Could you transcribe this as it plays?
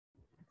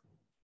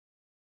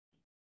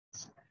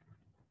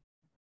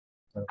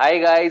Hi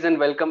guys, and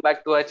welcome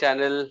back to our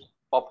channel,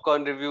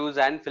 Popcorn Reviews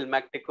and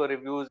Filmactico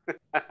Reviews.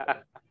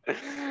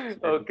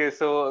 Okay,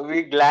 so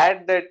we're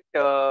glad that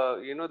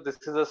this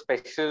is a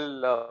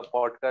special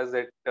podcast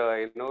that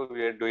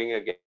we are doing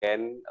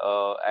again,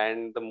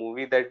 and the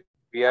movie that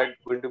we are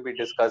going to be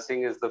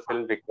discussing is the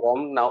film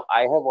Vikram. Now,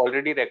 I have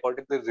already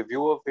recorded the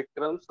review of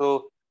Vikram,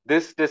 so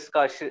this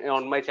discussion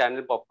on my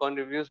channel, Popcorn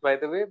Reviews, by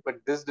the way, but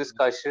this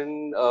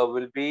discussion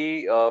will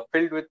be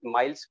filled with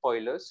mild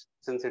spoilers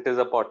since it is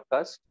a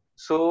podcast.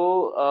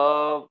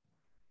 So,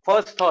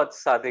 first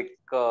thoughts, Sadiq.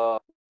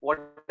 What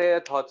are your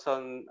thoughts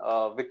on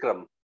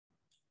Vikram?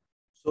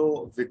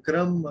 So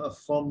Vikram,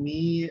 for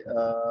me,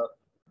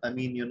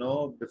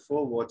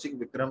 before watching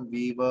Vikram,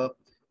 we were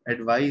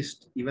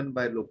advised even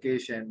by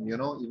Lokesh and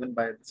even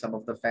by some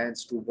of the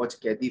fans to watch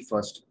Kaidi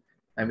first.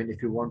 I mean,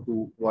 if you want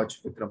to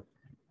watch Vikram.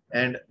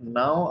 And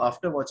now,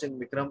 after watching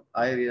Vikram,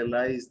 I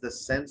realized the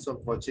sense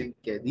of watching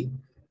Kaidi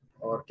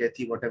or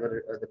Kathy,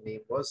 whatever the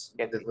name was,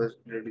 that Kathy. was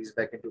released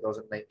back in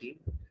 2019.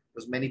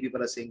 Because many people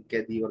are saying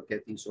Kathy or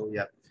Kathy. So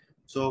yeah,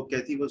 so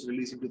Kathy was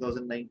released in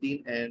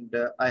 2019, and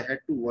I had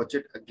to watch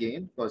it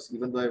again because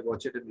even though I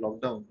watched it in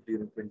lockdown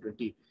during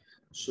 2020,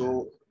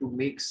 so to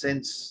make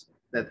sense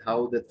that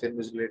how the film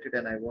is related,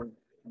 and I won't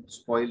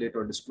spoil it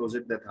or disclose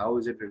it that how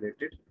is it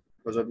related,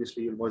 because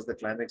obviously you'll watch the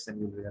climax and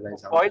you'll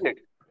realize how it Spoil is. it.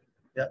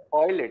 Yeah,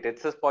 Spoil it.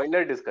 It's a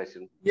spoiler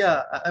discussion.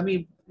 yeah.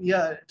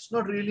 Yeah, it's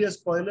not really a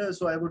spoiler.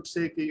 So I would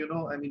say,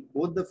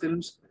 both the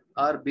films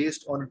are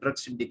based on a drug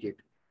syndicate,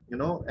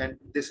 and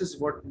this is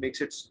what makes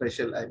it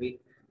special.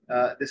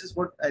 This is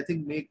what I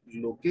think make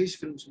Lokesh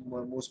films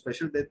more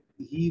special, that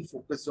he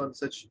focused on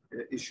such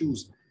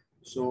issues.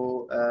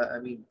 So,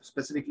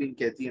 specifically in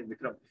Kathy and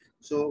Vikram.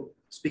 So,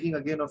 speaking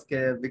again of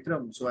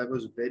Vikram, so I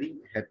was very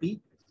happy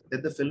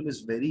that the film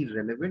is very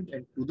relevant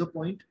and to the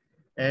point,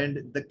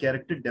 and the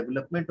character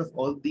development of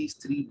all these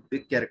three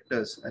big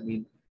characters.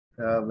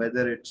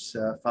 Whether it's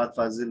Fahadh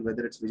Faasil,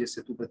 whether it's Vijay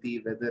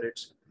Sethupathi, whether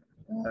it's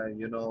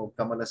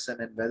Kamal Haasan,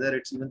 and whether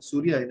it's even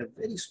Surya in a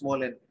very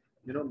small and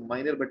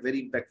minor but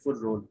very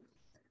impactful role.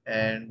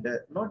 And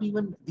not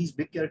even these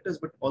big characters,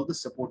 but all the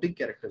supporting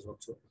characters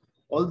also.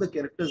 All the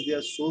characters, they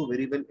are so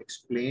very well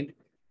explained,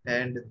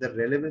 and the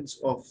relevance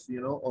of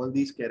all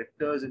these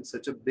characters in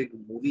such a big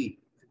movie,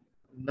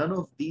 none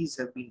of these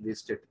have been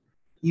wasted.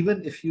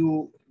 Even if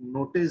you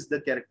notice the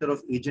character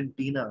of Agent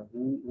Tina,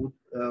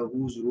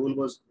 whose role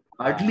was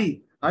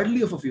hardly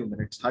of a few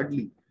minutes,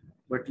 hardly,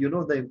 but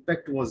the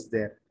impact was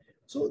there.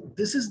 So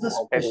this is the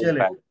What an impact.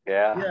 speciality.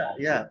 Yeah. Yeah,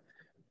 yeah.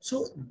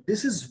 So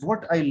this is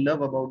what I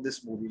love about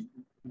this movie.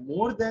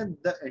 More than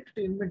the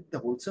entertainment, the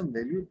wholesome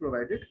value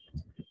provided,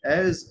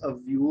 as a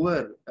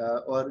viewer,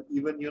 or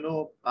even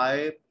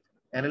I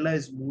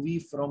analyze movie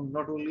from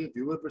not only a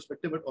viewer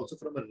perspective but also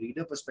from a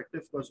reader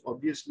perspective, because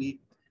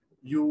obviously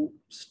you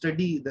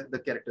study the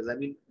characters. I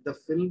mean, the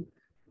film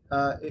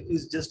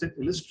is just an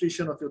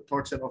illustration of your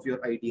thoughts and of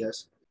your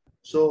ideas.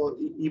 So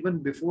even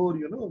before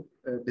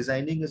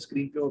designing a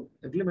screenplay or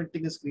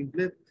implementing a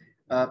screenplay,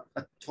 a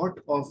thought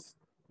of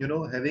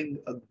having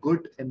a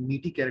good and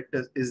meaty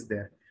character is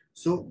there.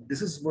 So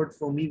this is what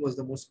for me was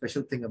the most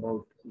special thing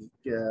about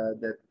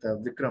that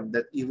Vikram,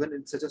 that even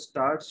in such a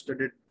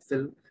star-studded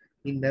film,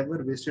 he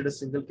never wasted a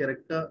single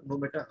character, no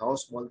matter how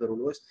small the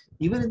role was.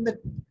 Even in the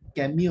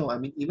cameo, I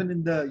mean, even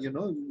in the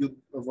you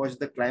watch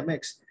the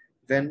climax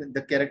when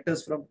the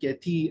characters from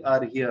Kathy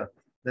are here,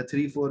 the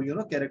three, four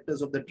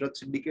characters of the drug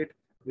syndicate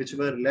which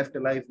were left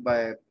alive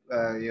by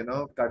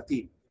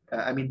Karthi.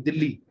 I mean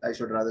Dilly, I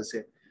should rather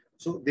say.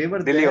 So they were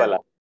Dilli there. wala.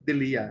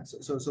 Delhi, yeah.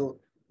 So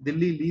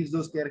Delhi leaves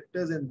those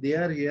characters and they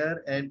are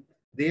here, and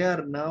they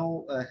are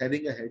now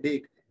having a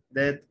headache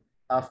that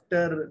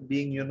after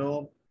being,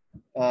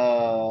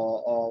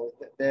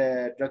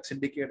 the drug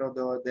syndicate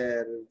or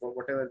their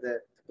whatever the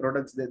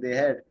products that they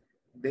had,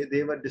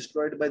 they were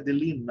destroyed by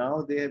Delhi.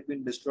 Now they have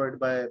been destroyed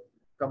by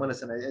Kamal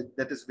Haasan.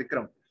 That is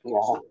Vikram. Yeah.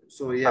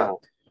 So yeah. Huh.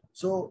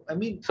 So I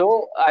mean,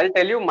 So I'll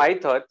tell you my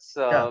thoughts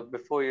yeah,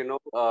 before yeah.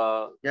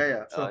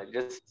 Sure.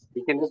 just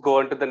we can just go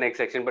on to the next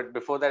section. But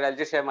before that, I'll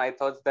just share my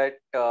thoughts that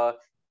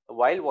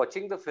while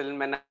watching the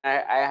film, and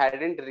I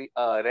hadn't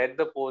read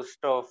the post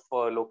of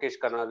Lokesh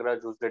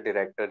Kanagaraj, who's the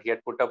director. He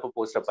had put up a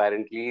post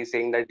apparently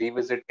saying that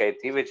revisit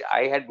Kaiti, which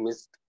I had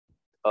missed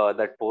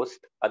that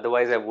post.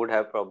 Otherwise, I would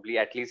have probably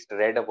at least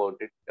read about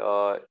it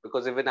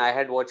because even I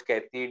had watched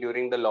Kathy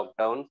during the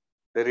lockdown.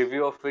 The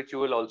review of which you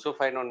will also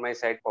find on my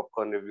site,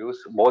 Popcorn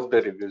Reviews, both the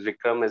reviews,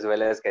 Vikram as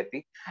well as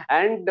Kathy.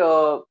 And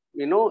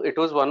it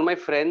was one of my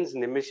friends,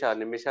 Nimisha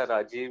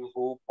Rajiv,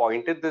 who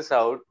pointed this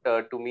out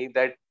to me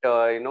that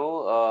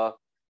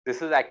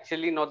this is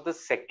actually not the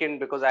second,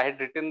 because I had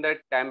written that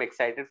I'm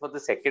excited for the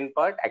second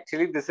part.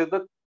 Actually, this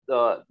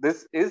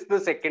is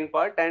the second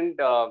part, and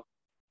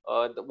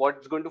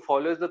what's going to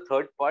follow is the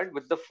third part,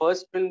 with the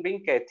first film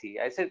being Kathy.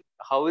 I said,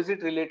 how is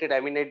it related? I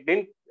mean,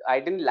 I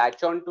didn't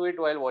latch on to it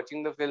while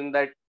watching the film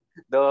that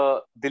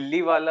the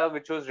Dilli Wala,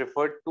 which was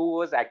referred to,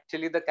 was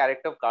actually the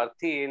character of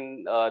Karthi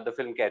in the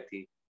film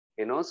Kathy.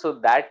 So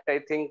that I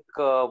think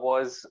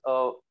was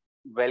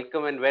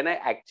welcome. And when I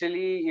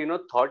actually,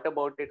 thought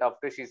about it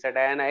after she said,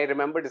 and I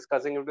remember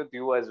discussing it with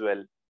you as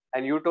well.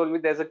 And you told me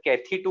there's a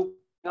Kathy 2 coming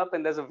up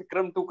and there's a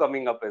Vikram 2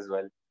 coming up as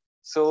well.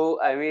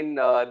 So, I mean,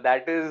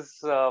 that is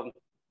something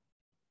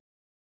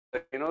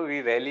that,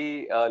 we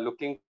really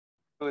looking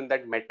forward to in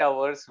that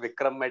metaverse,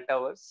 Vikram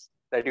metaverse,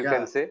 that you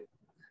can Yeah, say.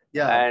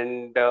 yeah.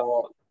 And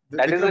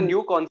that is a Vikram,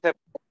 new concept.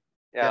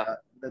 Yeah,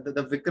 yeah,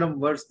 the Vikram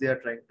verse they are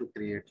trying to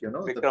create, the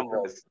Vikram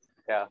Vikram. verse.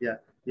 Yeah. Yeah,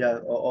 yeah,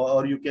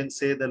 or you can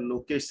say the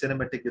Lokesh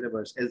Cinematic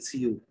Universe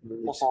 (LCU),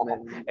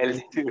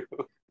 LCU.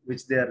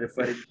 which they are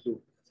referring to.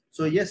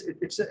 So yes,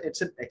 it's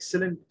an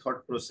excellent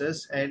thought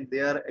process, and they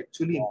are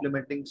actually Yeah,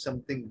 implementing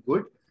something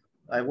good.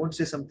 I won't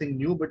say something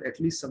new, but at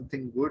least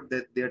something good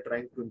that they are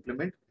trying to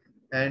implement.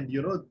 And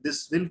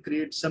this will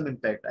create some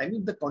impact. I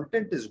mean, the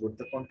content is good.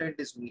 The content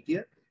is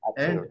meatier,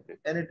 and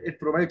absolutely. it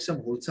provides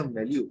some wholesome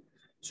value.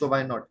 So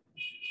why not?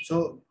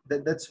 So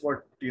that's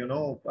what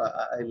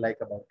I like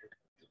about it.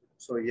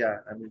 So yeah,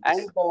 I mean And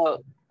this.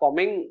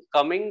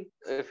 coming,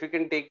 if we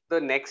can take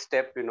the next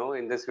step,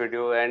 in this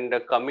video, and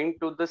coming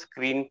to the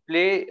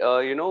screenplay,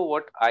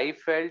 what I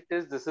felt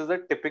is this is a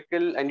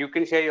typical, and you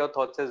can share your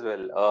thoughts as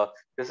well.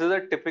 This is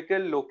a typical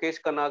Lokesh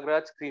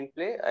Kanagraj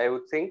screenplay, I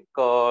would think,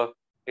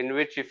 in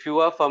which if you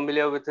are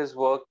familiar with his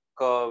work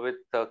with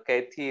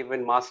Kaithi,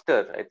 even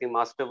Master, I think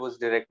Master was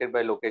directed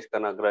by Lokesh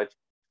Kanagraj.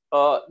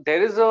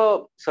 There is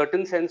a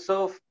certain sense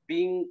of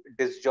being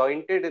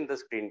disjointed in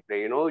the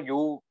screenplay.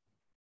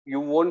 You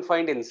won't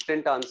find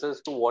instant answers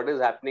to what is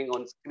happening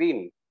on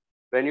screen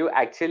when you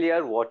actually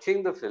are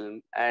watching the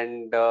film,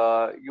 and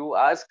you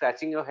are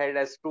scratching your head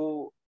as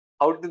to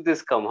how did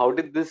this come, how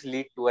did this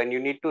lead to, and you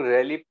need to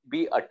really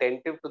be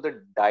attentive to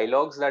the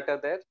dialogues that are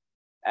there.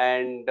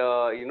 And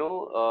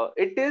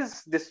it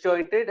is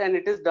disjointed, and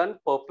it is done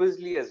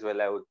purposely as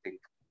well, I would think.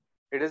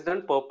 It is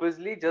done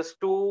purposely just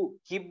to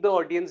keep the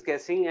audience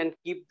guessing and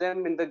keep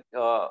them in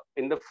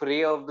the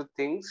fray of the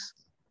things.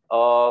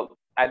 Uh,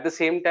 at the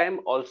same time,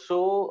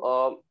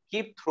 also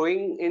keep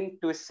throwing in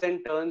twists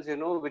and turns,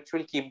 which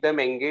will keep them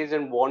engaged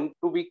and want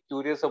to be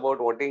curious about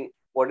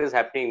what is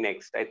happening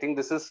next. I think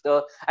this is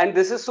and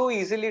this is so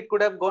easily it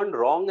could have gone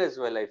wrong as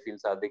well. I feel,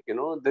 Sadik,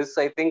 this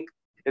I think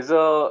is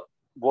a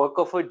work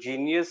of a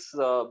genius,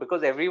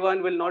 because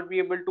everyone will not be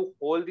able to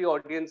hold the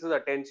audience's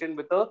attention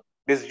with a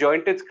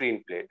disjointed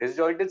screenplay.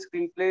 Disjointed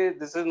screenplay.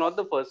 This is not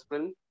the first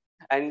film,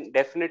 and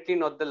definitely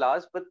not the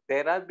last. But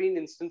there have been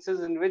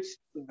instances in which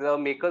the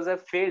makers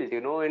have failed,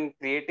 in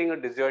creating a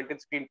disjointed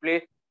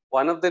screenplay.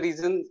 One of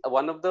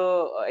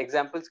the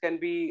examples can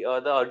be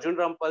the Arjun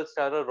Rampal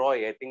starrer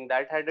Roy. I think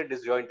that had a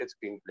disjointed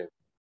screenplay.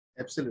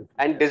 Absolutely.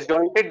 And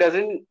disjointed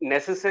doesn't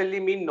necessarily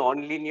mean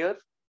non-linear,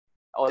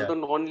 Yeah, although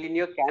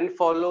non-linear can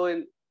fall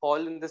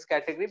in this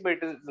category, but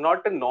it is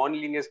not a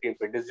non-linear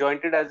screenplay.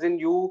 Disjointed as in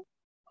you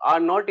are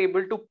not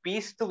able to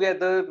piece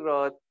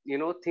together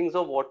things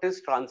of what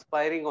is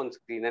transpiring on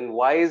screen and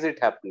why is it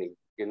happening.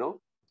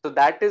 So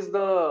that is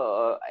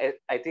the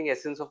I think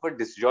essence of a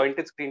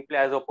disjointed screenplay,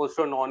 as opposed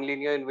to a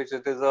non-linear in which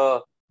it is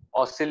a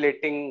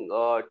oscillating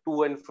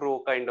to and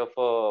fro kind of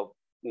a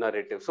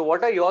narrative. So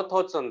what are your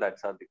thoughts on that,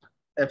 Sadiq?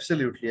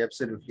 absolutely,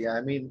 absolutely.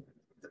 I mean,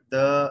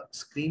 the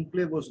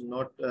screenplay was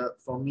not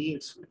for me.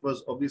 It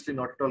was obviously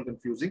not at all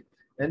confusing,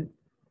 and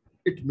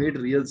it made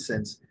real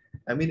sense.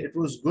 I mean, it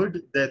was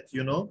good that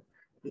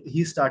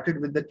he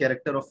started with the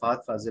character of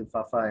Fahadh Faasil,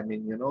 Fafa. I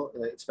mean,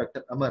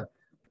 Inspector Amar,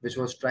 which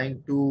was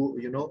trying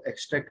to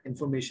extract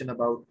information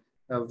about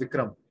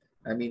Vikram.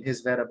 I mean,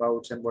 his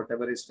whereabouts and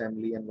whatever his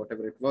family and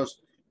whatever it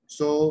was.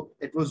 So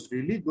it was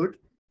really good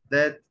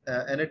that,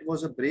 and it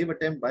was a brave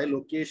attempt by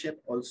Lokesh and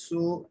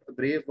also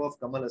brave of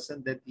Kamal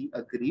Haasan that he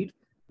agreed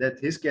that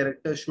his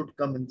character should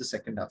come in the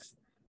second half.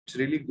 It's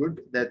really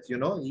good that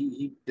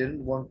he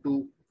didn't want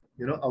to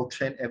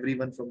outshine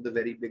everyone from the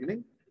very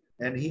beginning,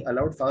 and he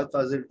allowed Fahad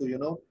Fazil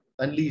to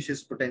unleash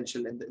his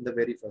potential in the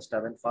very first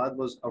half, and Fahad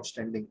was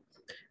outstanding.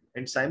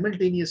 And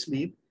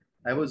simultaneously,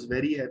 I was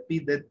very happy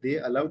that they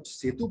allowed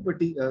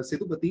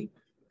Sethupathi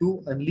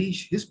to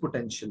unleash his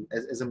potential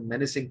as a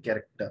menacing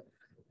character.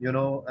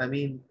 I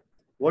mean,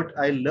 what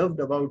I loved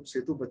about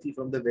Sethupathi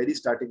from the very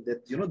starting,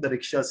 that the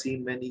rickshaw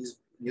scene when he's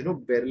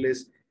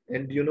barrelless,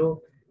 and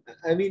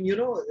I mean,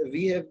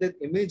 we have that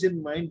image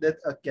in mind that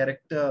a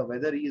character,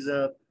 whether he's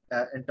a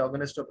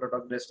antagonist or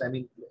protagonist, I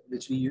mean,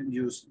 which we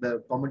use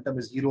the common term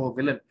is hero or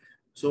villain.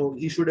 So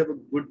he should have a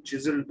good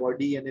chiseled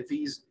body, and if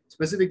he's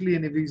specifically,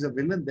 and if he's a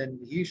villain, then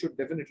he should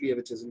definitely have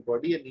a chiseled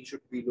body, and he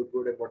should be look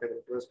good and whatever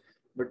it was.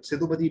 But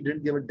Sethupathi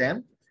didn't give a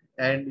damn,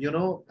 and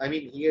I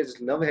mean, he has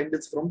love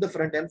handles from the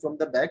front and from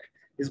the back.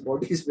 His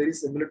body is very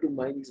similar to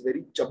mine. He's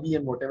very chubby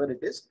and whatever it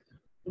is.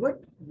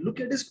 But look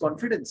at his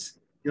confidence,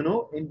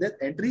 in that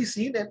entry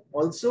scene and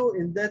also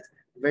in that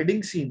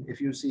wedding scene. If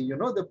you see,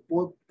 the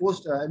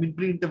I mean,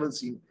 pre-interval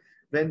scene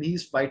when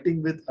he's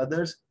fighting with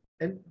others,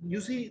 and you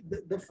see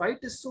the fight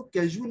is so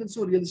casual and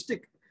so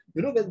realistic.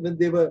 when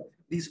they were,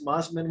 these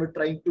masked men were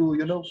trying to,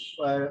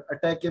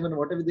 attack him, and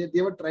whatever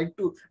they were trying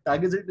to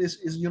target it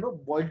is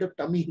boiled up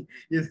tummy.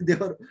 They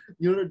were,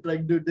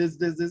 trying to do this,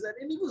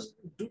 and he was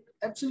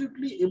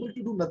absolutely able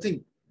to do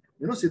nothing,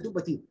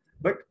 Sethupathi.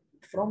 But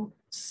from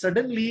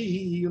suddenly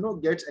he,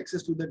 gets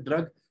access to the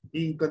drug,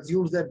 he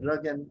consumes that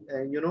drug, and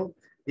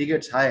he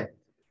gets high,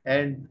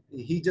 and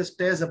he just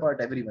tears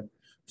apart everyone.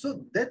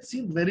 So that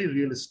seemed very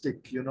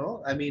realistic,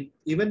 I mean,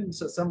 even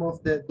some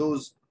of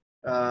those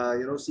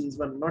scenes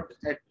were not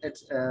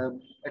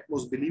at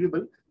most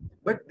believable,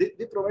 but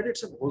they provided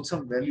some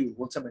wholesome value,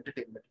 wholesome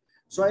entertainment.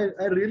 So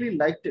I really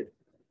liked it.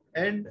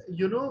 And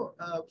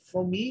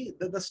for me,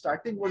 the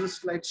starting was a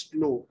slight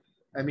slow.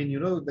 I mean,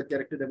 the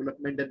character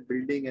development and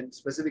building, and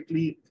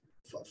specifically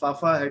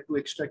Fafa had to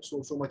extract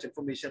so much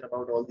information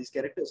about all these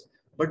characters.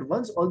 But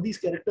once all these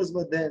characters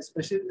were there,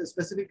 especially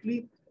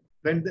specifically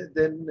when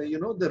then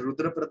the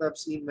Rudra Pratap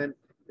scene, when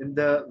in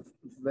the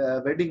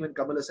wedding, when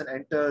Kamal Haasan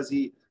enters,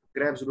 he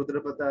grabs Rudra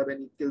Pratap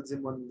and he kills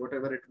him on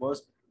whatever it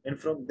was, and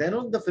from then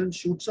on the film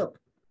shoots up.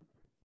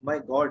 My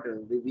God,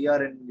 we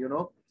are in,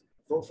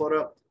 for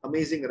a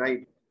amazing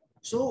ride.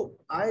 So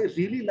I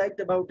really liked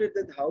about it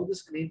that how the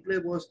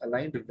screenplay was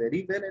aligned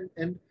very well,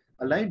 and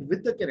aligned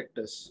with the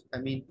characters. I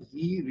mean,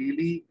 he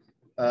really,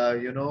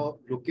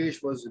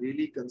 Lokesh was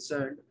really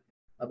concerned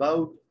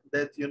about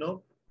that,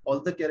 all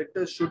the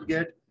characters should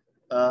get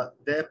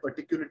their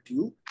particular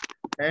due,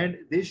 and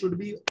they should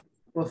be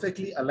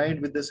perfectly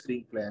aligned with the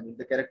screenplay. I mean,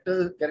 the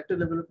character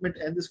development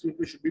and the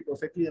screenplay should be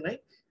perfectly aligned,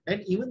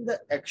 and even the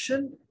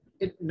action,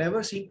 it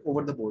never seemed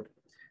over the board.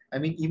 I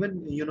mean,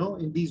 even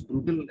in these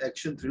brutal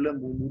action thriller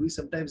movies,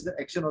 sometimes the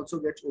action also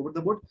gets over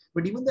the board,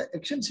 but even the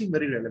action seemed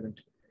very relevant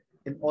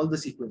in all the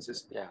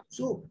sequences. Yeah.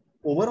 So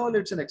overall,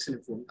 it's an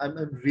excellent film. I'm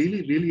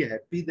really, really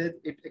happy that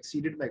it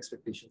exceeded my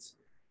expectations.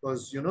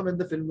 Because when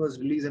the film was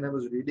released and I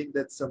was reading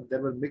that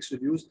there were mixed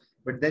reviews,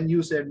 but then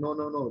you said no,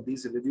 no, no,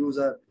 these reviews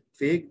are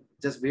fake.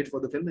 Just wait for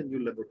the film and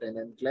you'll love it. And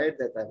I'm glad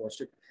that I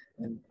watched it,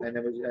 and I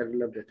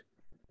loved it.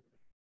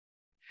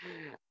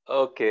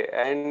 Okay,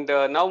 and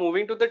now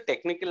moving to the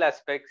technical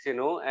aspects, and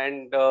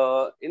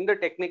in the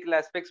technical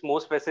aspects,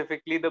 more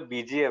specifically the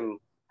BGM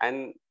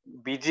and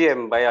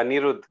BGM by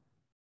Anirudh,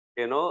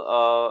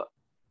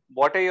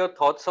 what are your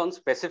thoughts on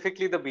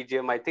specifically the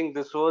BGM? I think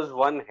this was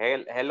one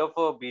hell of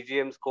a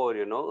BGM score,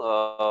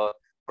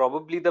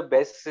 probably the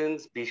best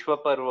since Bhishma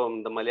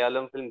Parvam, the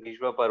Malayalam film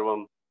Bhishma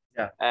Parvam.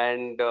 Yeah.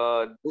 And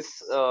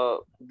this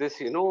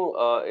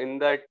in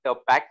that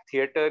packed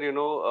theater,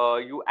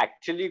 you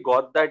actually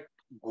got that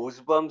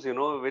goosebumps,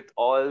 with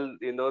all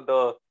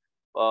the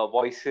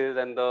voices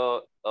and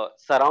the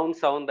surround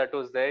sound that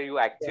was there. You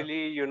Yeah.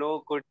 actually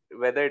could,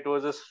 whether it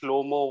was a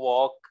slow-mo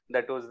walk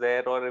that was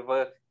there, or if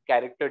a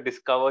character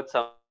discovered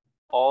something,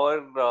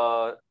 or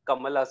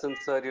Kamal Haasan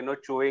sir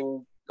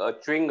chewing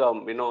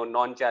gum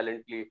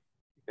nonchalantly,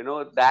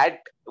 that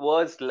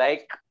was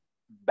like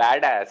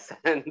badass.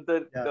 And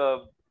Yeah.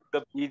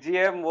 the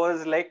BGM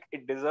was like,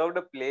 it deserved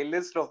a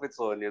playlist of its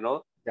own.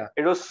 Yeah.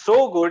 It was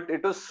so good.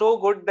 It was so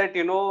good that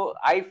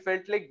I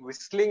felt like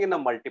whistling in a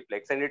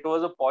multiplex, and it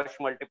was a posh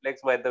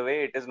multiplex, by the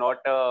way. It is not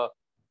a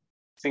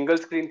single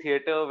screen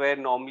theater where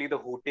normally the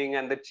hooting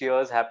and the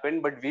cheers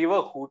happen, but we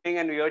were hooting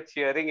and we were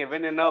cheering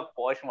even in a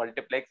posh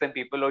multiplex, and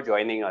people were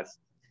joining us.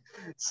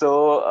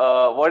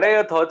 So, what are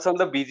your thoughts on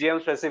the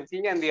BGM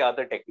specifically and the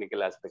other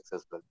technical aspects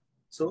as well?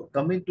 So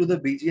coming to the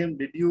BGM,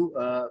 did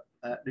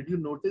you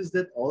notice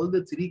that all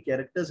the three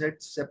characters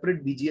had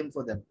separate BGM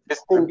for them?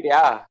 Distinct,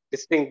 yeah,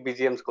 distinct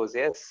BGM scores.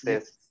 Yes, Yeah,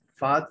 yes.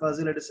 Fahadh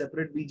Faasil had a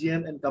separate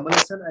BGM, and Kamal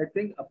Haasan, I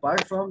think,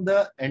 apart from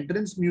the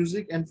entrance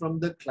music and from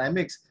the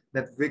climax,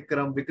 that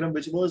Vikram,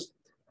 which was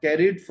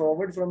carried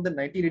forward from the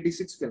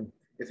 1986 film.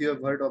 If you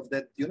have heard of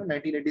that,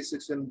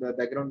 1986 film, the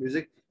background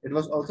music, it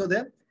was also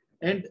there.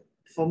 And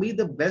for me,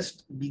 the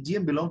best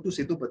BGM belonged to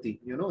Sethupathi.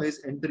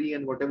 His entry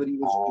and whatever he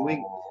was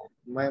doing,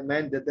 my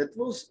man, that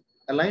was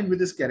aligned with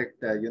his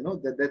character.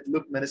 That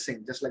looked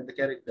menacing, just like the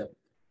character.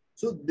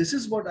 So this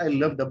is what I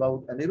loved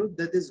about Anirudh,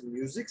 that his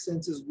music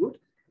sense is good,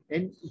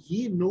 and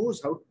he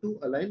knows how to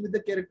align with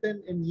the character,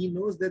 and he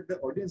knows that the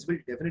audience will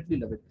definitely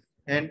love it.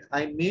 And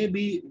I may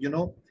be,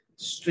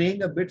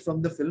 straying a bit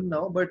from the film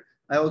now, but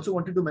I also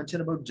wanted to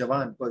mention about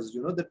Jawan, because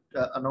the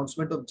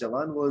announcement of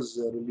Jawan was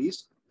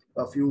released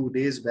a few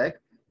days back,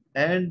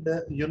 and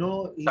even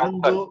Shah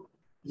though,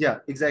 yeah,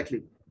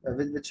 exactly,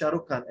 with Shah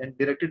Rukh Khan and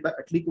directed by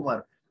Atli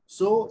Kumar.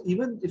 So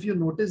even if you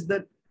notice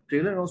that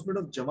trailer announcement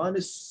of Jawan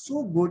is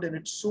so good and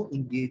it's so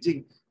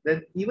engaging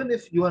that even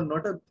if you are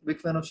not a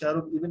big fan of Shah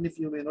Rukh, even if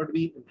you may not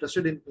be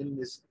interested in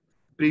his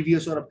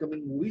previous or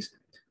upcoming movies,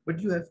 but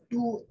you have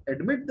to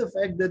admit the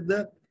fact that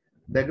the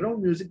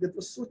background music that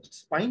was so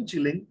spine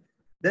chilling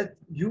that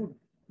you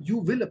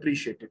will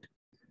appreciate it.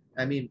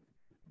 I mean,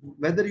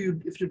 whether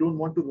you if you don't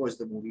want to watch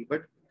the movie,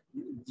 but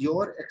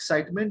your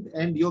excitement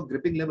and your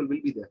gripping level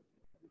will be there.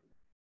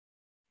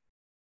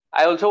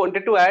 I also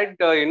wanted to add,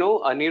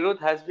 Anirudh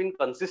has been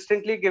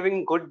consistently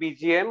giving good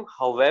BGM.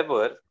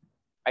 However,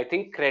 I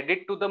think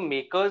credit to the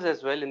makers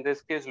as well. In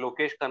this case,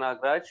 Lokesh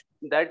Kanagraj,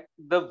 that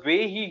the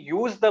way he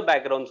used the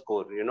background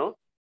score,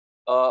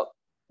 uh,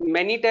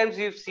 many times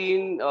we've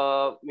seen,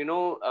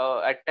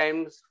 at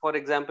times, for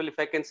example, if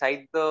I can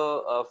cite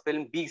the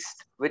film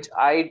Beast, which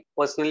I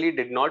personally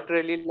did not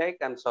really like.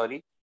 I'm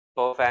sorry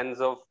for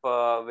fans of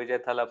Vijay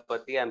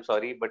Thalapathy. I'm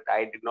sorry, but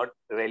I did not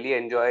really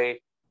enjoy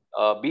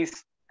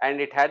Beast. And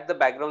it had the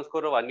background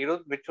score of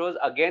Anirudh, which was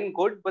again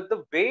good, but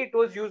the way it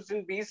was used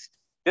in Beast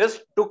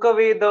just took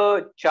away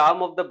the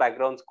charm of the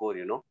background score.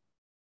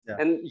 Yeah.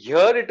 And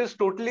here it is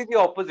totally the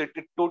opposite.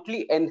 It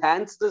totally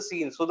enhanced the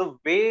scene. So the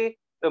way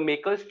the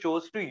makers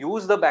chose to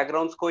use the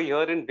background score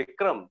here in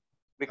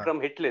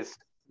Vikram Hit List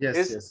Yes,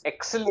 is yes.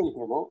 excellent,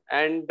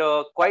 and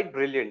quite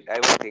brilliant, I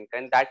would think.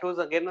 And that was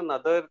again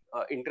another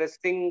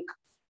interesting,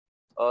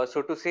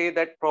 so to say,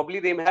 that probably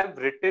they may have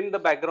written the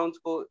background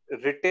score,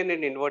 written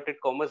in inverted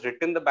commas,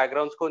 written the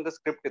background score in the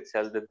script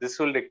itself, that this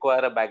will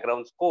require a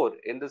background score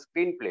in the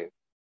screenplay.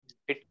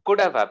 It could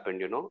have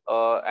happened,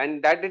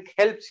 and that it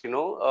helps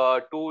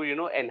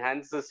to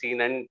enhance the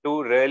scene and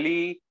to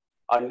really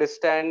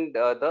understand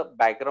the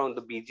background,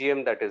 the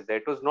BGM that is there.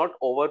 It was not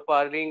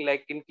overpowering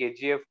like in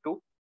KGF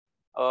 2,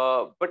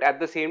 but at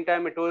the same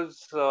time it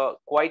was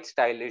quite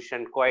stylish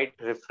and quite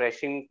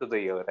refreshing to the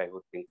ear, I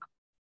would think.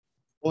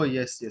 Oh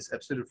yes, yes,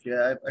 absolutely.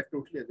 I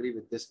totally agree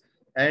with this.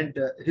 And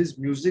his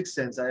music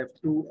sense, I have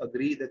to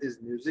agree that his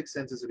music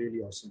sense is really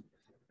awesome.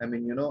 I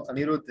mean,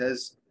 Anirudh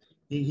has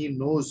he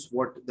knows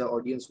what the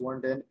audience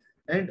want,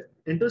 and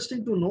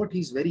interesting to note,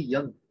 he's very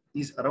young.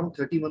 He's around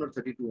 31 or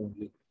 32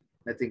 only,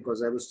 I think,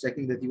 because I was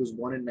checking that he was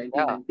born in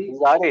Yeah, 1990.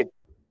 he's our age.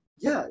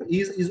 Yeah,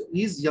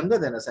 he's younger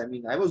than us. I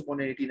mean, I was born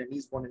in 18 and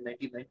he's born in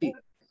 1990,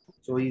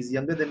 so he's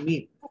younger than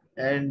me.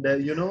 And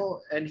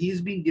and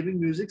he's been giving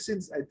music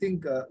since, I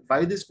think,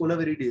 by this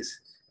Kolaveri days,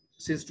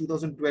 since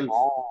 2012.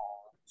 Oh,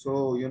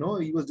 So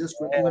he was just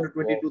 21 yes,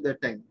 or yes. 22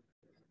 that time.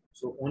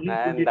 So only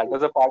Man, that 22.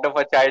 was a part of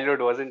our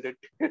childhood, wasn't it?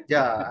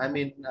 Yeah, I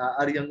mean,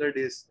 our younger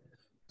days.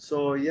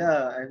 So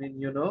yeah, I mean,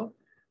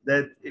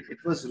 that it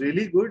was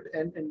really good,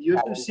 and you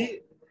have to Talented. see,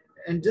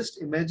 and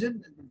just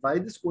imagine why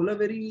this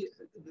Kolaveri,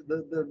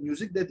 the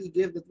music that he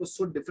gave, that was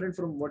so different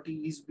from what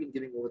he's been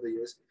giving over the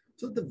years.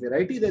 So the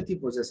variety that he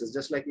possesses,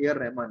 just like A.R.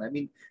 Rahman, I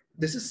mean,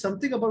 this is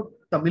something about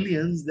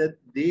Tamilians, that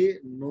they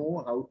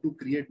know how to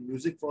create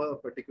music for a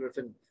particular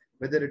film,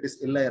 whether it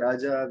is Illai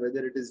Raja,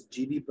 whether it is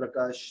G.V.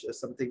 Prakash,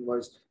 something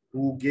was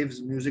who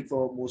gives music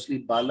for mostly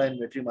Bala and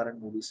Vetrimaran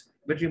movies.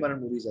 Vetrimaran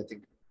movies, I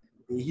think.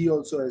 He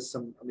also has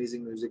some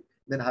amazing music.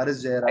 Then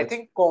Haris I Jayaraj.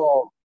 think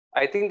uh,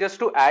 I think just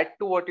to add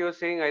to what you're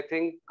saying, I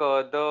think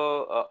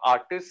the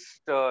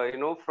artists,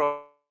 from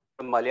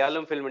the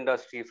Malayalam film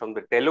industry, from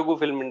the Telugu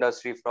film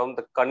industry, from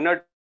the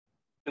Kannada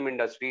film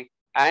industry,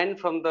 and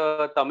from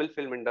the Tamil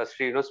film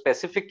industry,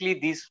 specifically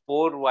these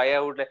four. Why I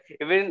would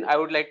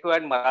like to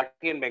add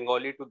Marathi and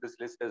Bengali to this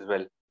list as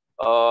well.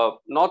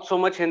 Not so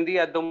much Hindi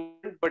at the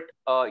moment, but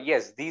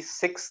yes, these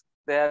six,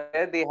 they are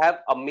there. They have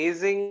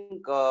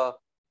amazing,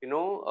 you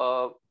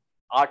know.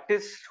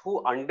 Artists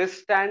who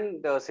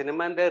understand the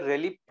cinema, and they're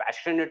really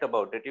passionate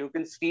about it. You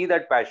can see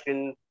that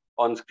passion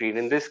on screen.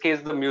 In this case,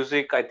 the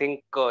music, I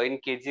think in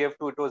KGF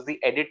 2, it was the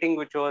editing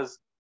which was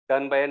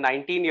done by a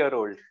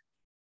 19-year-old.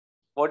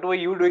 What were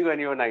you doing when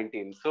you were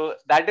 19? So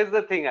that is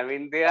the thing. I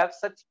mean, they have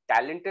such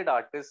talented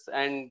artists,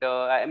 and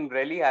I'm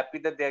really happy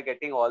that they are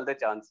getting all the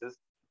chances.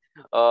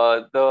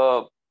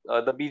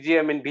 The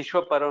BGM in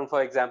Bhishwa Paran,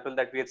 for example,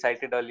 that we had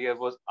cited earlier,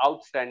 was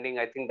outstanding.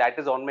 I think that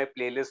is on my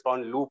playlist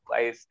on loop.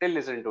 I still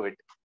listen to it.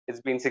 It's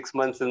been 6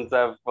 months since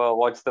I've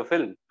watched the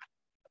film.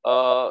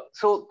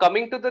 So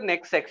coming to the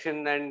next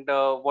section, and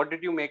what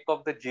did you make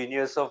of the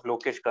genius of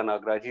Lokesh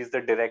Kanagraj? He's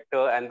the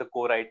director and the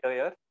co-writer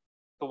here.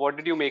 So what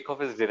did you make of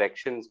his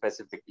direction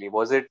specifically?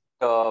 Was it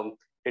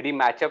did he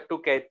match up to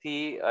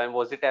Kathy, and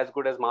was it as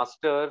good as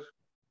Master?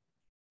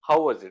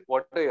 How was it?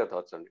 What are your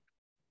thoughts on it?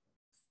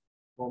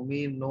 For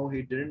me, no,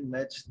 he didn't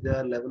match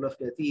the level of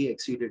Kathy. He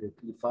exceeded it.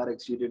 He far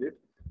exceeded it.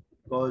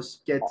 Because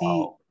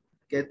Wow.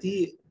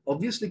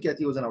 Obviously,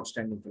 Kathy was an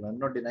outstanding film. I'm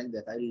not denying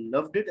that. I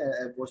loved it.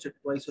 I've watched it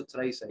twice or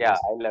thrice, I Yeah,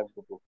 guess. I love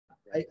the book.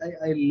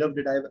 I loved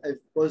it.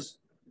 Because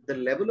the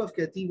level of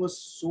Kathy was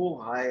so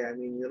high. I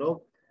mean,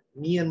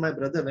 me and my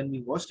brother, when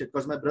we watched it,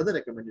 because my brother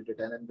recommended it,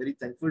 and I'm very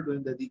thankful to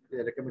him that he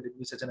recommended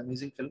me such an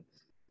amazing film.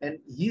 And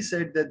he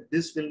said that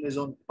this film is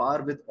on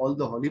par with all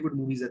the Hollywood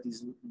movies that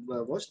he's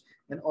watched,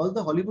 and all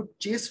the Hollywood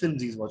chase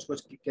films he's watched.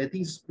 Because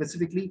Kathy is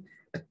specifically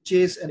a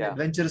chase and Yeah.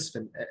 adventurous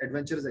film,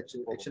 adventurous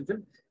action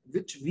film,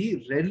 which we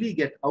rarely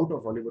get out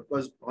of Hollywood,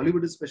 because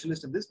Hollywood is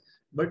specialist in this.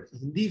 But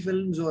Hindi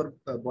films or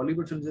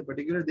Bollywood films in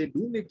particular, they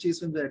do make chase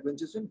films or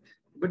adventure films,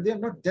 but they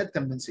are not that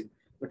convincing.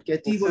 But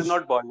Kathy This is was,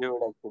 not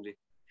Bollywood actually.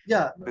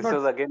 yeah, This not,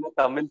 was again a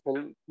Tamil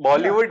film. yeah,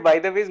 Bollywood, by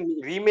the way, is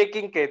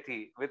remaking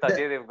Kethi with the,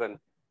 Ajay Devgan.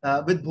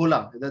 with Bhola.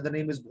 The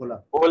name is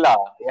Bhola. Bhola.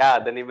 Yeah,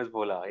 the name is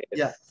Bhola. Yeah,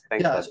 Yes.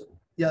 Thanks,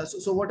 yeah. Raj.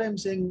 So what I'm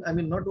saying, I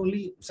mean, not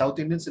only South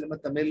Indian cinema,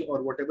 Tamil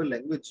or whatever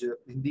language,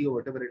 Hindi or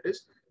whatever it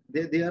is,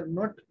 they are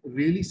not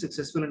really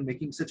successful in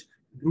making such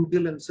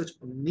brutal and such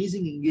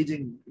amazing,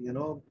 engaging,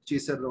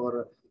 chaser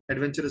or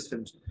adventurous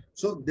films.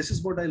 So this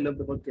is what I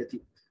loved about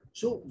Kathy.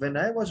 So when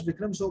I watched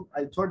Vikram, so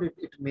I thought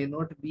it may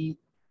not be,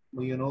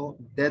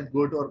 that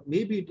good, or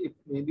maybe it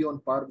may be on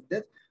par with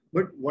that.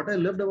 But what I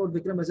loved about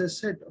Vikram, as I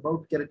said,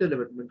 about character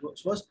development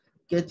was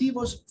Kathy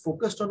was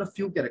focused on a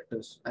few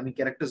characters. I mean,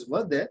 characters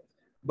were there,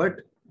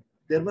 but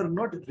there were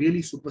not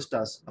really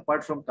superstars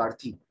apart from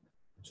Karthi.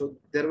 So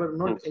there were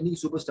not any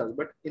superstars.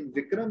 But in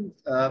Vikram,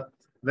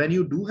 when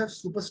you do have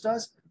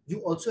superstars, you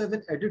also have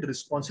an added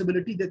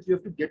responsibility that you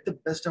have to get the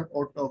best out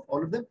of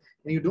all of them,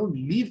 and you don't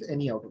leave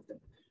any out of them.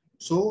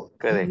 So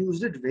he Correct.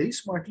 used it very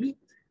smartly,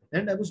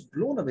 and I was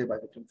blown away by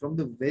Vikram from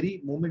the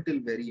very moment till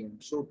very end.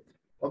 So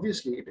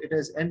obviously it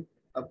has, and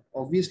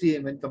obviously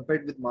when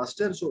compared with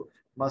Master, so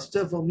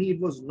Master for me it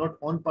was not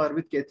on par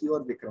with Kethi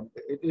or Vikram.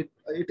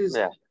 It is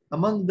Yeah.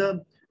 among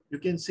the, you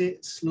can say,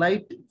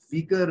 slight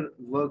weaker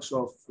works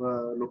of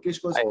Lokesh,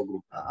 I because agree.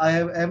 I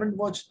haven't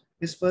watched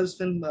his first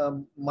film,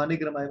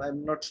 Manigram.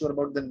 I'm not sure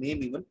about the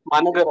name even.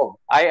 Managaram.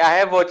 I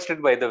have watched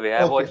it, by the way.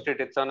 I Okay, watched it.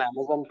 It's on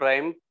Amazon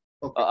Prime.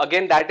 okay.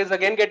 Again, that is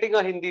again getting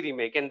a Hindi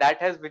remake, and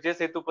that has Vijay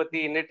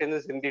Sethupathi in it in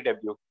his Hindi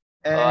debut,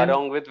 And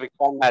along with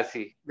Vikram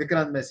Massey.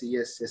 Vikrant Messi,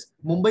 yes, yes.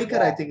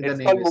 Mumbaikar, I Yeah, think the it's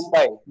name called is.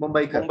 Mumbai.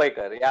 Mumbaikar.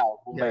 Mumbaikar. Yeah, Yeah, yeah,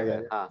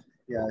 Mumbaikar. yeah. Huh.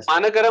 Yes.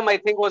 Managaram, I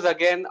think, was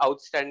again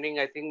outstanding.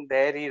 I think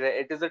there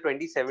it is a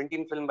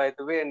 2017 film, by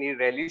the way, and he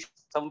really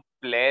showed some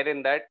flair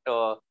in that,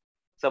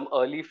 some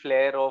early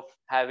flair of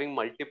having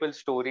multiple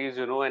stories,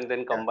 and then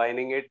Yeah,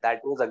 combining it. That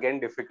was again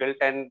difficult,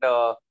 and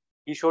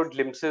he showed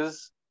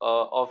glimpses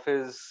of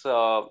his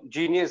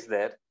genius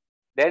there.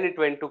 Then it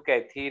went to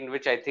Kathy, in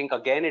which I think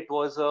again it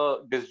was a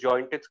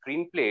disjointed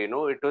screenplay.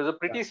 It was a yeah,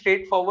 pretty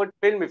straightforward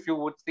film if you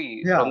would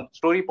see yeah, from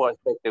story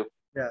perspective,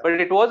 yeah, but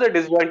it was a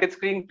disjointed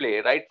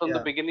screenplay. Right from the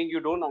yeah. beginning, you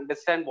don't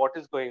understand what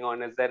is going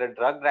on. Is there a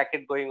drug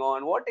racket going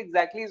on? What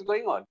exactly is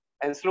going on?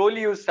 And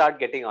slowly you start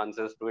getting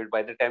answers to it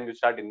by the time you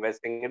start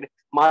investing in it.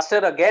 Master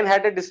again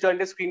had a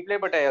disjointed screenplay,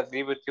 but I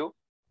agree with you.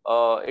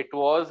 It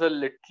was a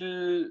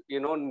little,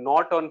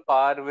 not on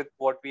par with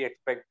what we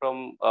expect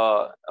from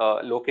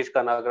Lokesh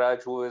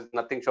Kanagaraj, who is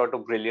nothing short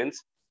of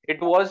brilliance.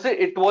 It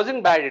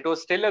wasn't bad. It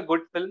was still a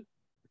good film,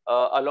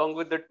 along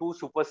with the two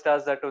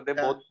superstars that were there,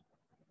 Yeah, both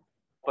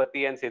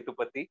Pati and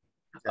Sethupathi.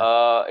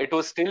 yeah, It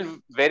was still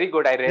very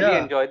good. I really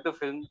yeah. enjoyed the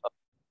film.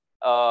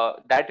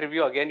 That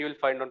review again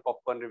you'll find on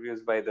Popcorn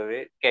Reviews, by the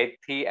way.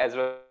 Kaithi as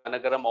well as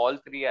Managaram, all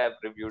three I have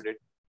reviewed it.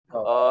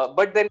 Oh,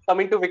 But then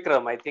coming to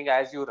Vikram, I think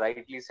as you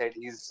rightly said,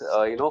 he's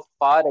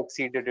far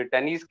exceeded it,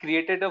 and he's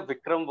created a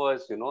Vikram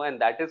verse,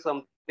 and that is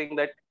something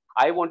that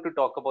I want to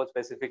talk about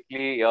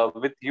specifically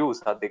with you,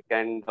 Sadiq.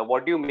 And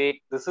what do you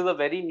make? This is a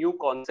very new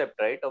concept,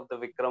 right, of the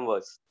Vikram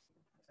verse.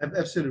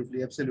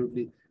 absolutely,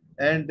 absolutely.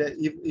 And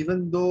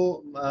even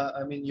though,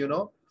 I mean,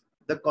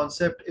 the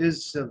concept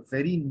is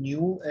very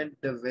new and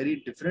very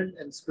different,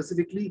 and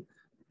specifically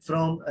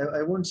from,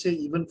 I won't say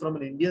even from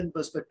an Indian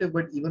perspective,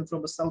 but even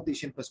from a South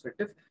Asian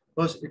perspective,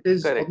 because it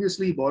is Correct.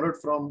 obviously borrowed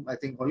from, I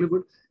think,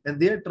 Hollywood, and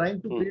they are trying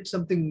to Hmm. create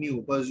something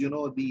new, because,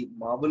 the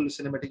Marvel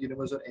Cinematic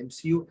Universe or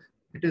MCU,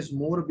 it is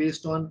more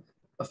based on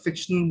a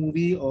fictional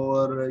movie,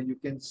 or you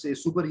can say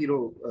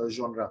superhero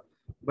genre.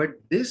 But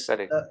this,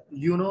 Correct.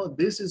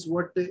 this is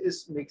what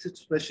is makes it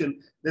special,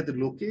 that the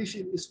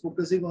location is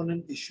focusing on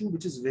an issue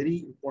which is very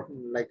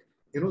important, like,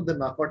 the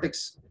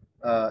narcotics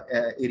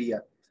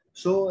area.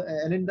 So,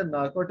 and in the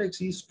narcotics,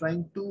 he's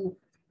trying to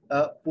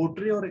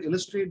portray or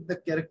illustrate the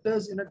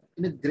characters in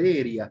a gray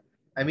area.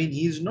 I mean,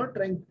 he's not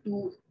trying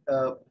to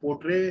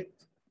portray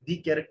the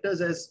characters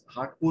as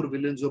hardcore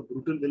villains or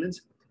brutal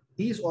villains.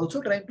 He's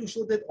also trying to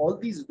show that all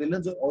these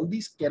villains or all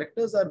these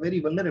characters are very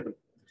vulnerable.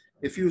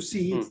 If you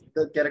see, Hmm.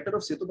 the character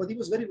of Sethupathi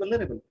was very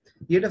vulnerable.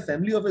 He had a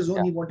family of his own.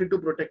 Yeah. He wanted to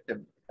protect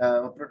him,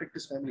 protect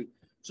his family.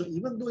 So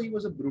even though he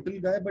was a brutal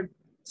guy, but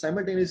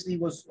simultaneously he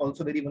was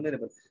also very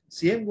vulnerable.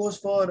 Same goes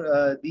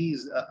for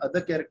these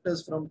other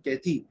characters from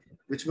Kethi,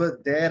 which were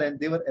there and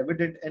they were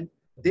evident, and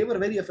they were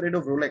very afraid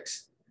of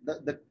Rolex,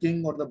 the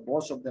king or the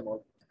boss of them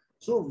all.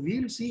 So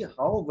we'll see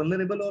how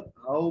vulnerable or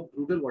how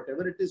brutal,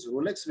 whatever it is,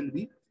 Rolex will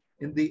be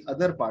in the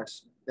other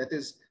parts. That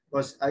is,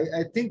 because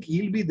I think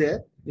he'll be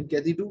there in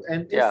Kethi 2.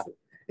 And Yeah.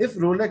 if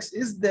Rolex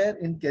is there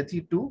in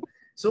Kethi 2,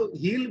 so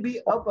he'll be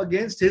up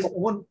against his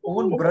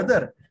own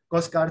brother,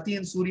 because Karthi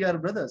and Surya are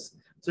brothers.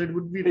 So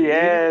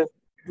Yes.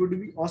 it would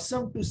be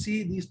awesome to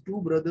see these two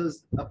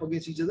brothers up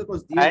against each other,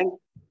 because And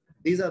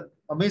these are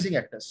amazing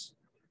actors,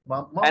 and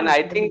marvelous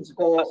amazing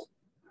actors.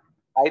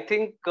 I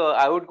think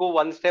I would go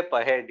one step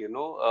ahead.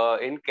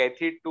 In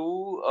Kathy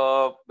 2,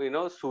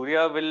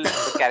 Surya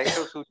the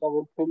character of Surya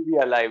will still be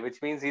alive,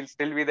 which means he'll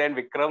still be there in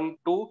Vikram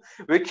 2,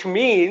 which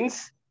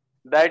means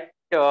that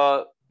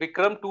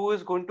Vikram 2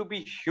 is going to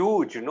be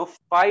huge.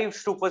 Five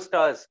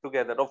superstars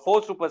together, or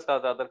four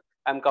superstars rather.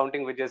 I'm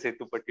counting Vijay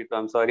Sethupathi too.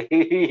 I'm sorry,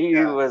 he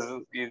Yeah, was.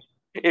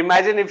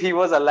 Imagine if he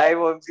was alive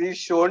or he's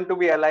shown to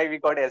be alive, he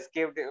got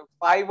escaped.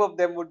 Five of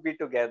them would be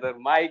together.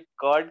 My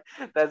God,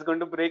 that's going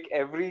to break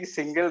every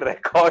single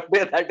record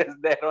that is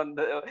there on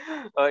the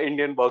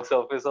Indian box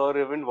office or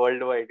even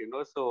worldwide, you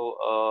know.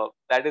 So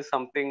that is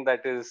something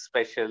that is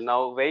special.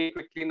 Now, very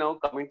quickly, now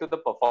coming to the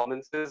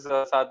performances,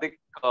 Sadiq,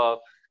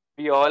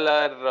 we all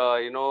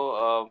are,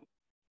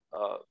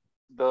 uh,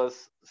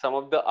 some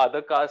of the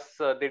other casts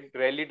did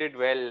really did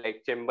well,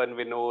 like Chemban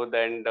Vinod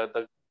and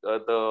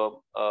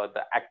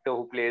the actor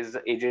who plays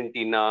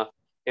Argentina,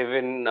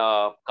 even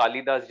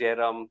Kalidas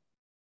Jairam.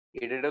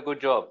 He did a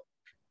good job.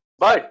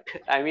 But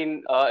I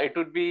mean, it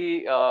would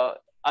be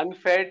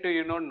unfair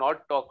to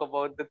not talk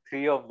about the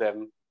three of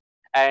them.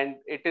 And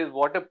it is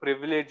what a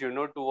privilege,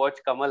 to watch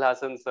Kamal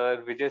Haasan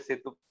sir, Vijay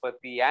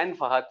Sethupathi, and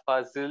Fahadh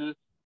Faasil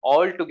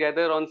all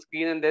together on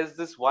screen. And there's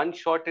this one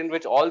shot in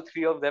which all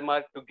three of them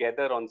are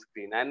together on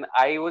screen. And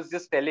I was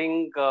just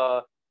telling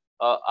our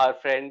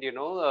friend,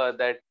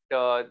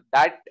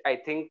 that I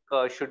think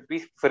should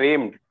be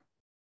framed.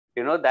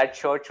 That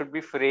shot should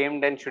be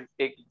framed and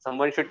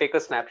someone should take a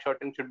snapshot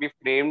and should be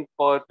framed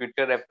for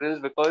future reference,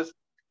 because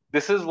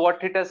this is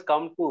what it has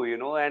come to,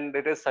 and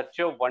it is such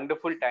a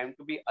wonderful time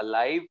to be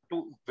alive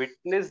to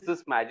witness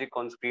this magic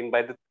on screen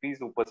by the three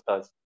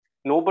superstars.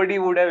 Nobody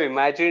would have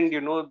imagined,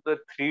 the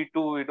three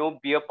to,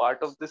 be a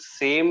part of the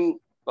same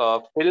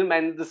film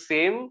and the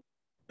same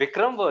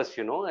Vikram verse,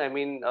 I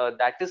mean,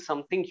 that is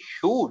something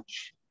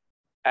huge.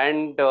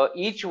 And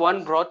each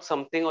one brought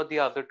something or the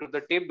other to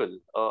the table.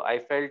 I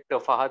felt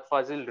Fahad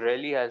Fazil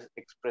really has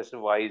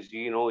expressive eyes.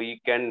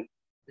 He can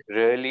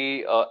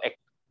really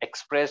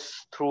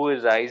express through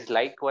his eyes.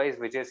 Likewise,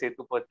 Vijay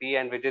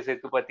Sethupathi, and Vijay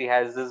Sethupathi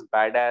has this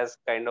badass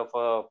kind of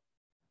a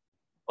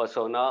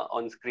persona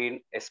on screen,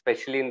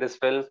 especially in this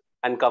film.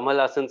 And Kamal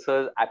Hassan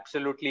sir is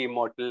absolutely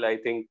immortal. I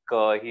think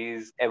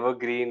he's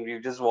evergreen.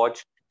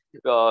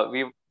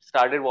 We've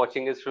started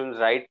watching his films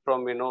right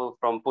from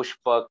from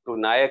Pushpak to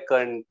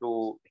Nayakan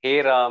to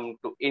Hey Ram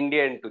to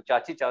Indian to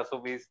Chachi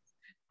Chasobis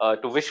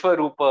to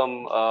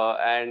Vishwarupam,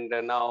 and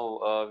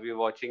now we're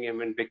watching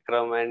him in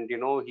Vikram, and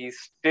he's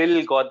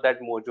still got that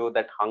mojo,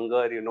 that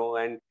hunger,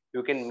 and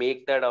you can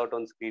make that out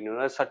on screen.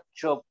 Such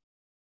a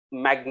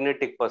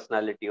magnetic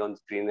personality on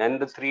screen, and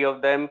the three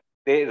of them,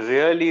 they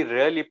really,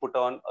 really put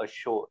on a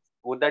show.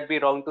 Would that be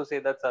wrong to say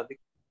that, Sadiq?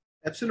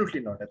 Absolutely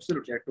not.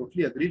 Absolutely. I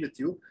totally agree with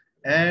you.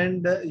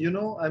 And,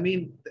 I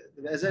mean,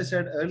 as I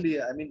said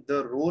earlier, I mean,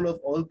 the role of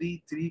all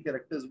the three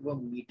characters were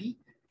meaty.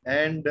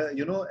 And,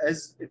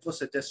 as it was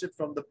suggested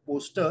from the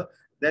poster,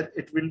 that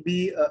it will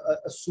be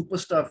a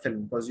superstar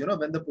film. Because,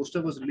 when the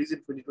poster was released in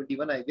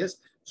 2021, I guess,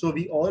 so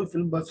we all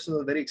film buffs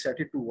were very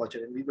excited to watch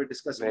it. And we were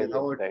discussing Very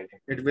how exciting.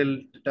 it will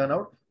turn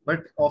out.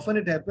 But often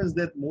it happens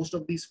that most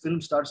of these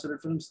films,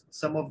 star-studded films,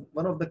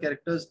 one of the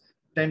characters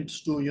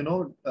tends to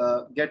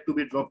get to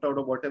be dropped out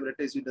of whatever it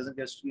is, he doesn't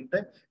get screen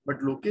time. But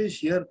Lokesh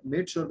here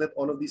made sure that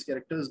all of these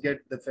characters get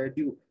the fair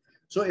due.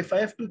 So if I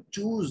have to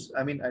choose,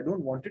 I mean, I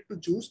don't want it to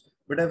choose,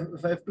 but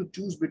if I have to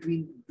choose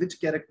between which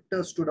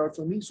character stood out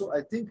for me, so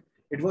I think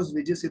it was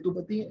Vijay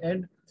Sethupathi.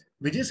 And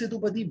Vijay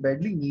Sethupathi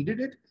badly needed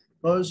it,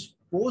 because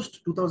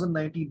post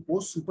 2019,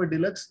 post Super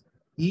Deluxe,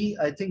 he,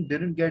 I think,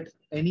 didn't get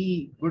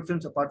any good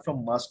films apart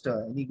from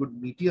Master, any good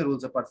meteor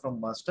roles apart from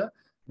Master,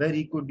 where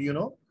he could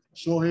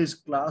show his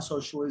class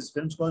or show his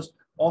films, because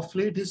of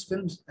late his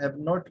films have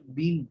not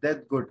been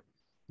that good.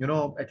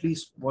 At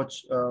least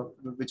watch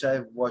which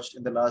I've watched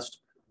in the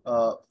last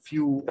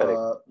few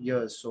Correct.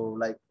 years. So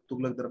like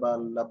Tughlaq Darbar,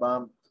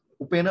 Labam,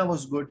 Upena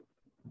was good.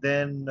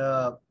 Then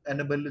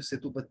Annabelle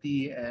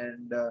Sethupathi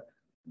and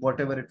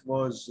whatever it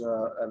was,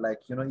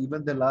 like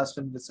even the last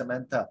film with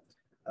Samantha,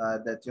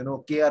 that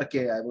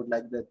KRK. I would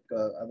like that.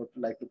 I would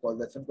like to call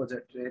that film because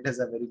it has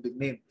a very big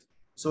name.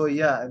 So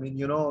yeah, I mean,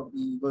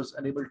 he was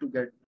unable to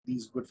get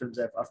these good films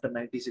after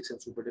 96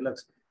 and Super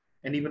Deluxe,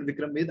 and even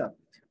Vikram Vedha.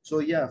 So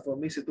yeah, for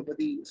me,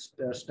 Sethupathi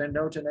stand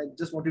out. And I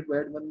just wanted to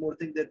add one more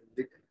thing, that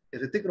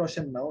Hrithik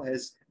Roshan now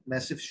has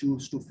massive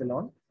shoes to fill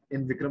on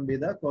in Vikram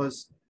Vedha,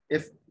 because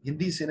if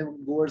Hindi cinema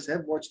goers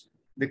have watched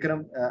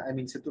Vikram, I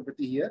mean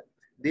Sethupathi here,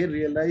 they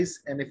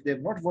realize, and if they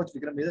have not watched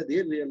Vikram Vedha,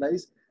 they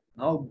realize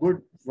how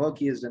good work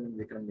he has done in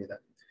Vikram Vedha.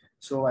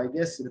 So I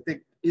guess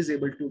Hrithik is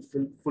able to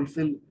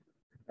fulfill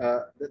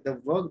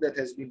the work that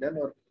has been done,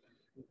 or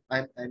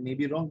I may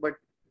be wrong, but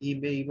he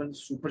may even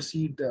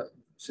supersede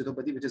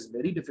Sethupathi, which is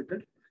very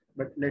difficult.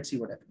 But let's see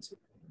what happens. So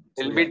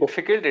It'll be yeah,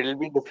 difficult. It'll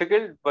be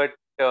difficult, but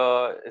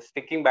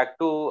sticking back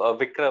to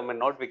Vikram and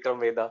not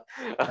Vikram Veda,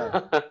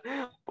 uh,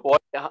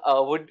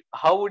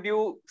 how would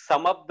you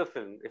sum up the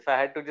film? If I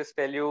had to just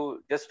tell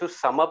you, just to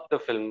sum up the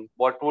film,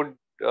 what would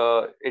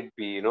it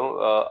be?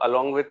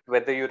 Along with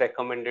whether you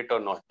recommend it or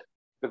not,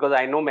 because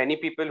I know many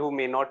people who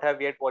may not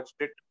have yet watched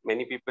it.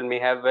 Many people may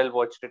have well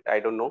watched it. I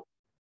don't know,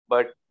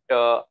 but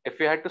if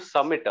you had to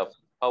sum it up,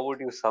 how would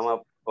you sum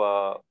up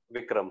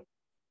Vikram?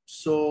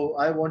 so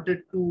I wanted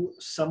to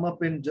sum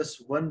up in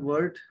just one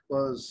word,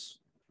 because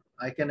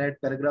I can add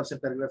paragraphs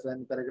and paragraph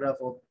and paragraph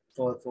of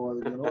for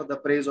the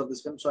praise of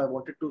this film. So I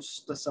wanted to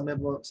sum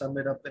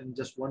it up in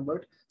just one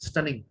word: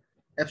 stunning.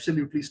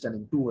 absolutely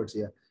stunning. Two words,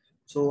 yeah.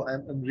 So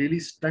I'm really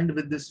stunned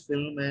with this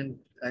film, and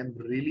I'm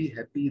really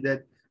happy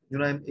that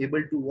I'm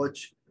able to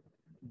watch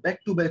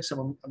back to back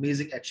some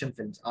amazing action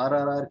films,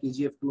 RRR,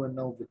 KGF 2, and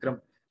now Vikram,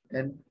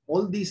 and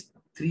all these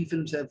three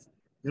films have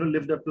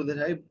lived up to the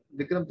hype.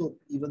 Vikram, though,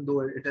 even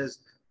though it has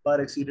far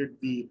exceeded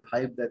the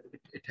hype that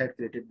it had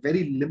created,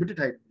 very limited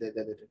hype that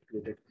it had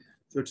created.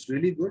 So it's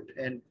really good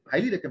and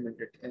highly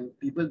recommended. And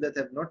people that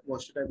have not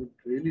watched it, I would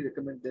really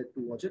recommend that to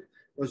watch it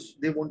because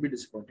they won't be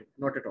disappointed.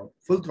 Not at all.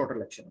 Full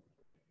throttle action.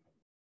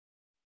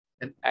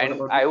 And what And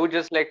about you? I would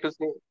just like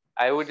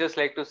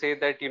to say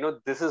that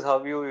this is how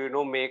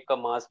you make a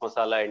mass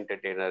masala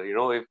entertainer.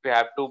 If you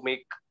have to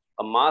make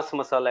a mass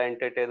masala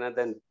entertainer,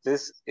 then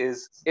this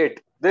is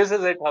it. This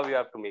is it. How you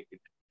have to make it.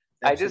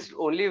 I just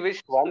Absolutely. only wish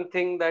one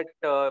thing that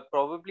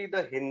probably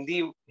the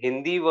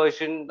Hindi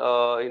version,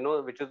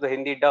 which is the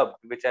Hindi dub,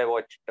 which I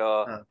watched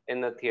Uh,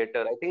 in the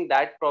theater. I think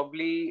that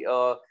probably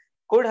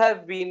could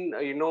have been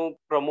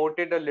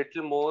promoted a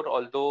little more.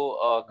 Although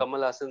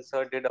Kamal Haasan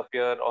sir did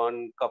appear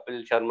on Kapil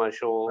Sharma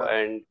show, uh,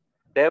 and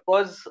there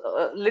was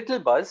a little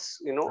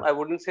buzz. uh, I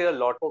wouldn't say a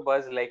lot of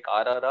buzz like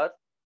RRR,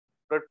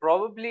 but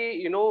probably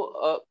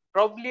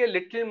probably a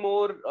little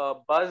more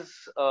buzz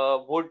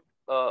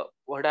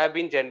would have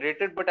been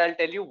generated. But I'll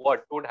tell you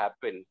what would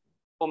happen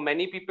for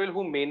many people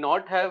who may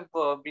not have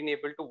been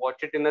able to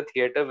watch it in a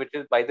theater, which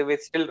is by the way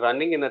still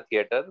running in a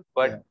theater,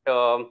 but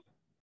yeah,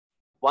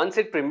 once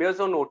it premieres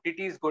on OTT,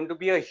 is going to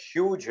be a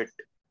huge hit.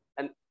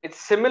 And it's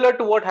similar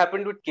to what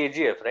happened with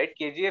KGF, right?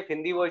 KGF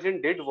Hindi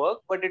version did work,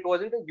 but it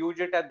wasn't a huge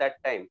hit at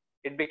that time.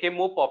 It became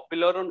more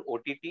popular on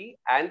OTT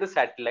and the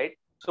satellite.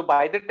 So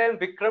by the time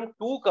Vikram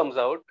 2 comes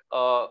out,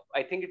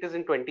 I think it is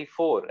in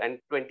 24 and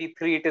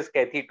 23 it is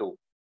Kathy 2,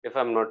 if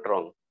I'm not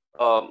wrong.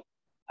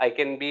 I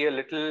can be a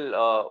little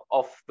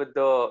off with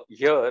the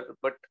year,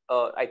 but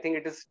I think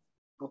it is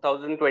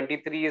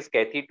 2023 is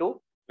Kathy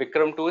 2.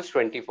 Vikram 2 is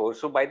 24.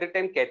 So by the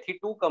time Kathy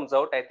 2 comes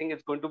out, I think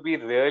it's going to be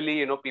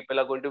really, people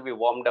are going to be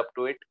warmed up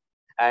to it.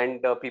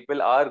 And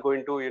people are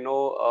going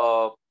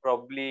to,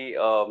 probably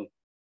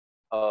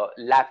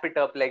lap it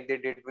up like they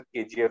did with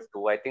KGF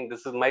 2. I think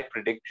this is my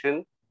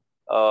prediction.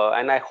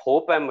 And I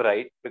hope I'm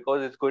right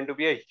because it's going to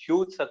be a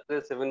huge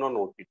success even on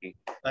OTT.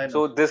 I know.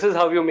 So this is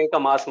how you make a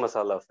mass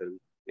masala film,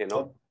 you know.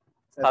 Oh,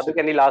 Sadik,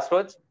 absolutely. any last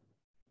words?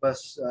 But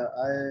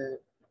I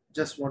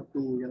just want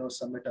to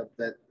sum it up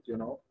that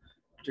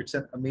it's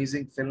an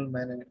amazing film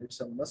and it's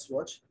a must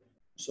watch.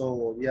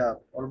 So yeah,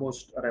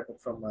 almost a wrap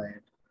up from my end.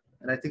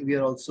 And I think we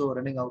are also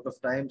running out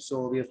of time,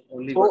 so we have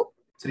only got So,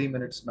 3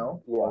 minutes now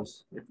yeah.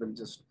 because it will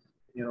just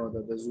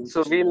the Zoom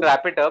So session we'll will.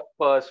 wrap it up.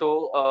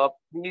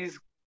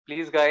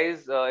 Please,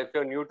 guys, if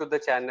you're new to the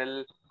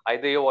channel,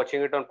 either you're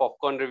watching it on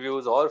Popcorn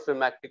Reviews or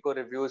Filmactico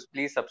Reviews,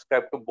 please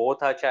subscribe to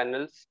both our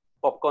channels.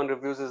 Popcorn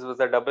Reviews is with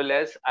a double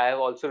S. I have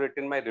also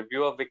written my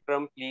review of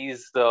Vikram.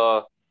 Please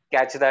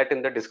catch that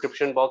in the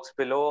description box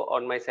below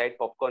on my site,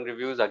 Popcorn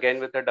Reviews, again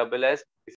with a double S.